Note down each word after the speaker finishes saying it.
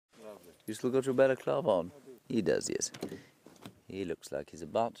You still got your balaclava on? He does, yes. He looks like he's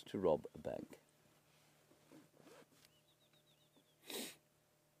about to rob a bank.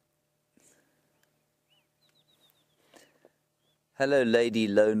 Hello, Lady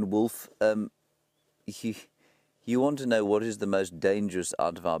Lone Wolf. You want to know what is the most dangerous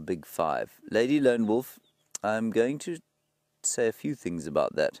out of our big five. Lady Lone Wolf, I'm going to say a few things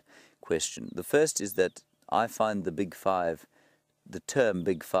about that question. The first is that I find the big five, the term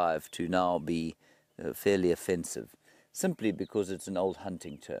big five, to now be fairly offensive, simply because it's an old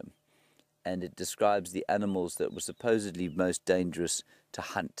hunting term, and it describes the animals that were supposedly most dangerous to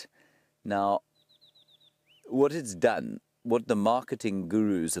hunt. Now, what it's done, what the marketing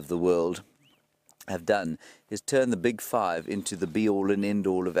gurus of the world have done, is turn the big five into the be-all and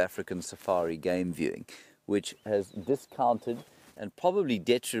end-all of African safari game viewing, which has discounted and probably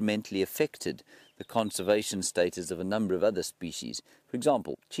detrimentally affected the conservation status of a number of other species. For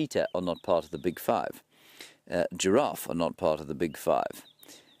example, cheetah are not part of the big five, giraffe are not part of the big five,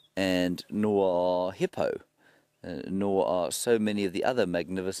 and nor are hippo, nor are so many of the other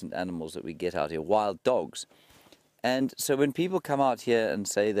magnificent animals that we get out here, wild dogs. And so when people come out here and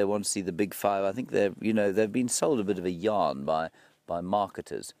say they want to see the big five, I think they've been sold a bit of a yarn by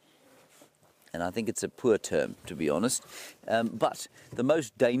marketers. And I think it's a poor term, to be honest. But the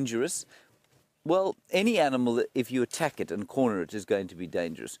most dangerous, well, any animal that if you attack it and corner it is going to be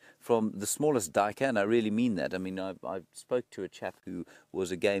dangerous. From the smallest duiker, and I really mean that. I mean, I spoke to a chap who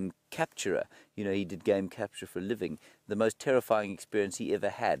was a game capturer. You know, he did game capture for a living. The most terrifying experience he ever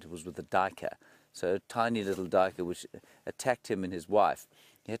had was with a duiker. So a tiny little duiker which attacked him and his wife.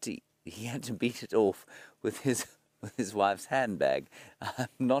 He had to beat it off with his wife's handbag. I'm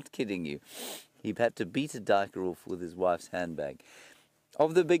not kidding you. He had to beat a duiker off with his wife's handbag.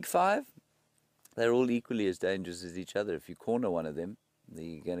 Of the big five, they're all equally as dangerous as each other. If you corner one of them,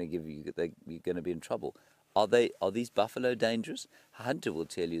 you're going to be in trouble. Are these buffalo dangerous? A hunter will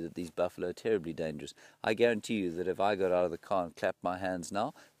tell you that these buffalo are terribly dangerous. I guarantee you that if I got out of the car and clapped my hands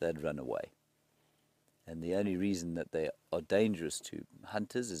now, they'd run away. And the only reason that they are dangerous to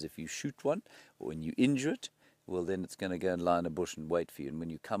hunters is if you shoot one or when you injure it, well, then it's going to go and lie in a bush and wait for you. And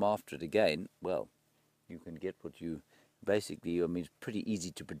when you come after it again, well, you can get what you basically, I mean, it's pretty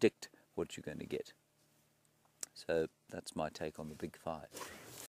easy to predict what you're going to get. So that's my take on the big five.